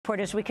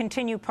As we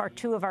continue part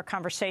two of our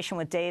conversation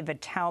with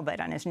David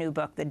Talbot on his new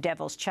book, The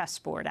Devil's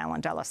Chessboard,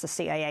 Allen Dulles, the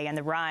CIA, and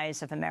the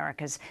Rise of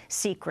America's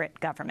Secret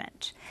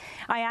Government.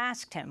 I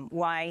asked him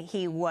why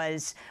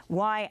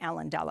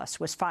Allen Dulles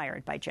was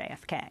fired by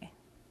JFK.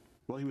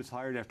 Well, he was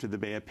fired after the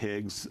Bay of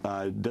Pigs.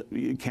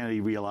 Kennedy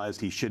realized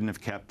he shouldn't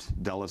have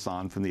kept Dulles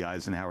on from the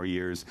Eisenhower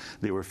years.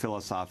 They were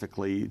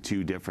philosophically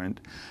too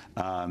different.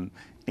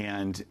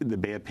 And the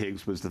Bay of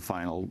Pigs was the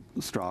final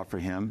straw for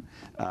him.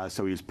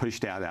 So he was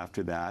pushed out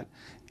after that.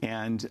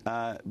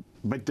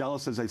 But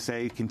Dulles, as I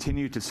say,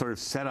 continued to sort of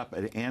set up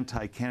an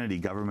anti-Kennedy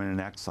government in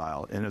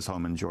exile in his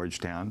home in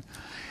Georgetown.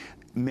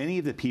 Many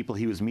of the people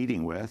he was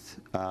meeting with,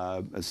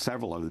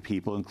 several of the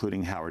people,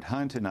 including Howard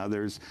Hunt and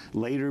others,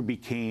 later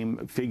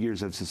became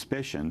figures of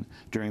suspicion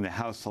during the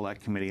House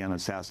Select Committee on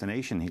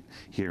Assassination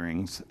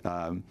hearings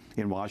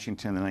in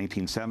Washington in the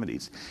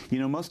 1970s. You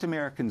know, most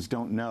Americans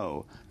don't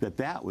know that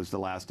that was the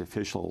last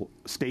official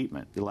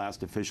statement, the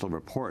last official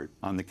report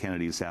on the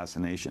Kennedy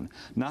assassination,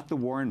 not the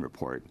Warren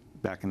report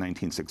back in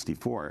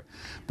 1964,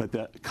 but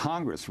the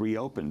Congress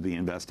reopened the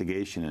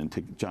investigation into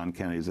John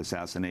Kennedy's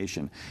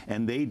assassination,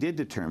 and they did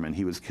determine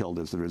he was killed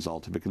as the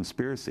result of a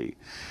conspiracy.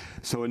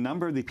 So a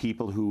number of the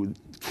people who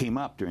came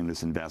up during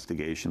this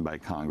investigation by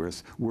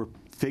Congress were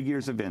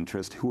figures of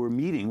interest who were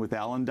meeting with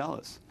Allen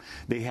Dulles.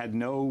 They had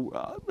no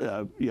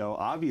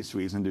obvious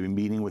reason to be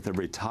meeting with a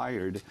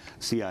retired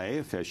CIA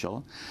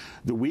official.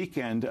 The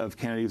weekend of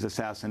Kennedy's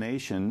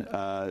assassination,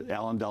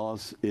 Allen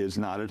Dulles is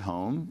not at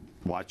home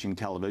watching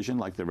television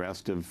like the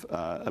rest of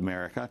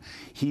America.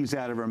 He's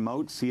at a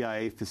remote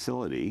CIA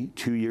facility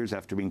 2 years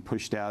after being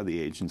pushed out of the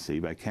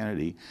agency by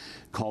Kennedy,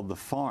 called The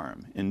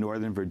Farm in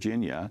Northern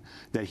Virginia,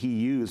 that he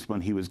used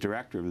when he was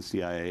director of the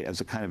CIA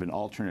as a kind of an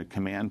alternate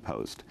command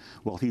post.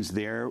 Well, he's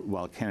there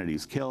while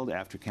Kennedy's killed,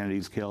 after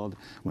Kennedy's killed,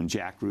 when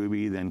Jack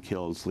Ruby then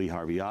kills Lee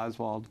Harvey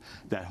Oswald.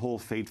 That whole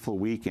fateful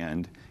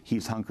weekend,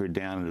 he's hunkered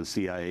down at a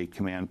CIA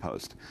command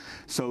post.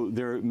 So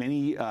there are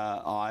many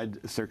odd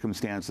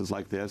circumstances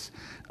like this.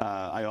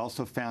 I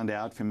also found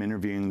out from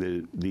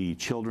interviewing the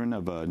children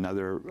of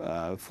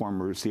another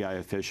former CIA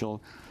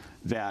official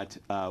that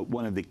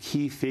one of the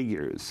key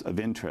figures of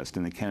interest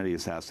in the Kennedy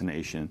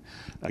assassination,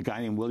 a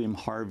guy named William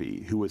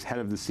Harvey, who was head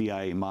of the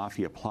CIA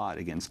mafia plot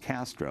against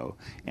Castro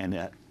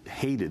and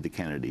hated the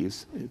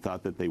Kennedys,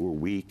 thought that they were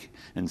weak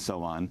and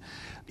so on,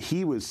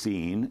 he was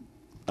seen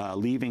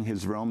leaving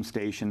his Rome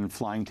station and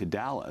flying to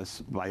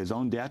Dallas by his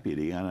own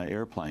deputy on an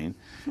airplane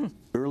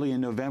early in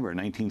November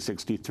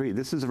 1963.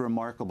 This is a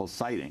remarkable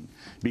sighting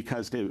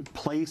because to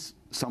place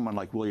someone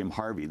like William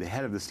Harvey, the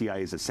head of the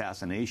CIA's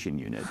assassination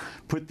unit,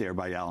 put there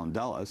by Allen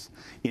Dulles,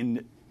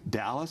 in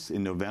Dallas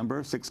in November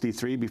of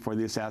 '63 before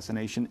the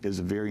assassination is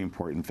a very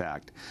important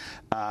fact.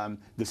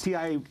 The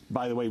CIA,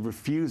 by the way,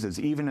 refuses,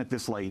 even at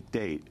this late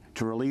date,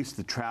 to release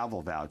the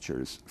travel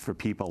vouchers for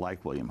people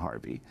like William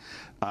Harvey.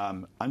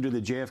 Under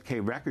the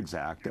JFK Records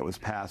Act that was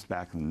passed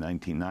back in the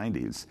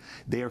 1990s,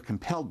 they are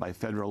compelled by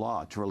federal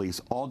law to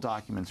release all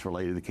documents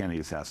related to the Kennedy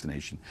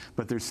assassination,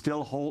 but they're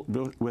still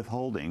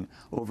withholding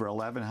over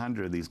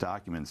 1,100 of these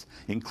documents,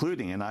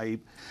 including, and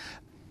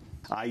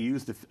I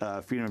used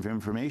the Freedom of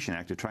Information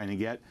Act to try and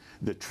get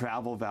the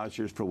travel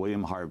vouchers for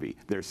William Harvey.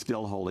 They're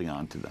still holding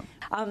on to them.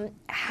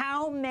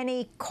 How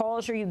many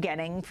calls are you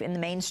getting in the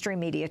mainstream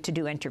media to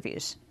do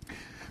interviews?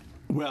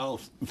 Well,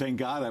 thank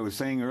God, I was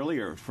saying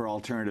earlier, for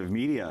alternative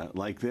media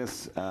like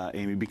this,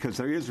 Amy, because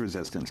there is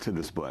resistance to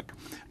this book.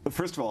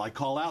 First of all, I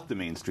call out the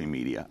mainstream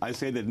media. I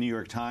say that New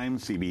York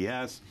Times,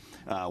 CBS,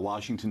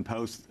 Washington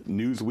Post,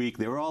 Newsweek,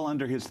 they were all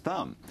under his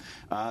thumb.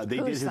 They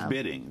did his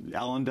bidding,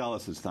 Allen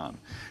Dulles' thumb.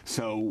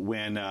 So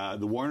when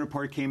the Warren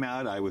Report came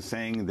out, I was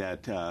saying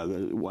that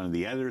one of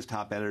the editors,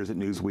 top editors at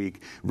Newsweek,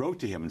 wrote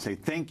to him and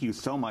said, "Thank you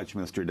so much,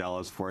 Mr.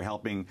 Dulles, for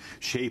helping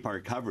shape our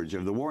coverage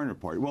of the Warren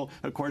Report." Well,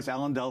 of course,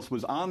 Allen Dulles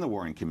was on the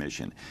Warren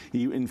Commission.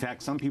 In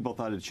fact, some people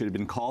thought it should have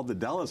been called the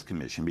Dulles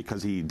Commission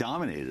because he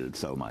dominated it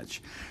so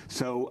much.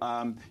 So,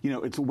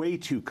 it's way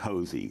too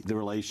cozy, the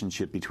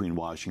relationship between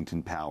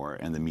Washington power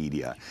and the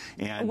media.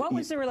 And what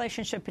was the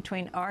relationship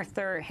between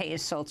Arthur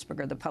Hayes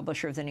Sulzberger, the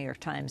publisher of the New York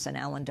Times, and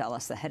Allen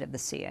Dulles, the head of the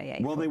CIA?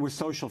 Well, they were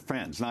social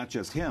friends, not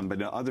just him,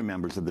 but other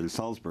members of the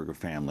Sulzberger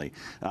family.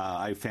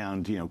 I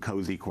found,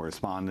 cozy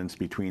correspondence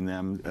between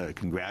them,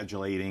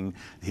 congratulating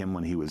him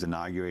when he was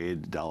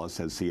inaugurated, Dulles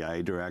as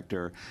CIA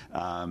director.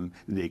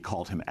 They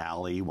called him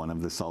Allie, one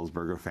of the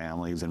Sulzberger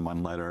families, in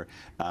one letter.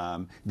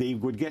 They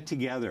would get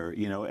together,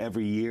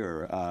 every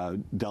year.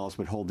 Dulles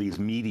would hold these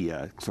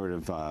media sort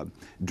of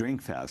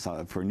drink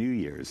fests for New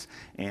Year's.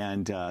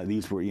 And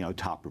these were,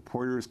 top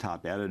reporters,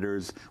 top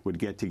editors would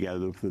get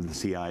together with the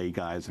CIA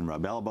guys and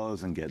rub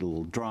elbows and get a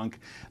little drunk.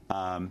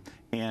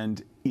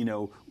 And You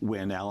know,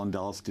 when Alan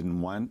Dulles didn't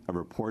want a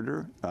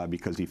reporter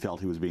because he felt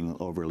he was being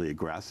overly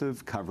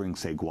aggressive, covering,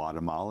 say,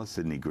 Guatemala,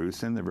 Sidney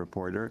Grusin, the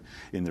reporter,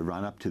 in the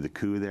run-up to the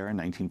coup there in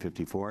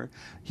 1954,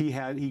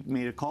 he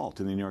made a call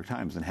to the New York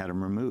Times and had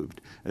him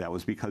removed. That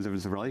was because of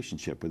his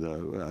relationship with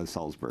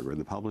Sulzberger,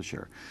 the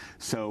publisher.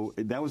 So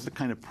that was the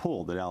kind of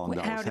pull that Alan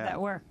Dulles had. How did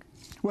that work?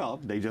 Well,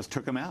 they just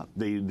took him out.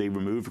 They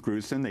removed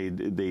Grusin.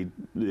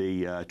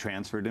 They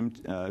transferred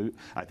him,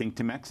 I think,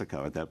 to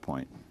Mexico at that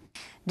point.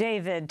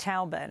 David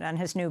Talbot on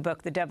his new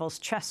book, The Devil's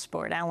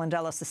Chessboard, Alan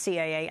Dulles, the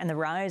CIA, and the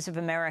Rise of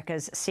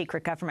America's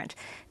Secret Government.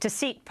 To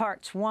see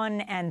parts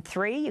 1 and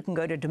 3, you can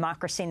go to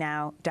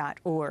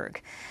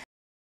democracynow.org.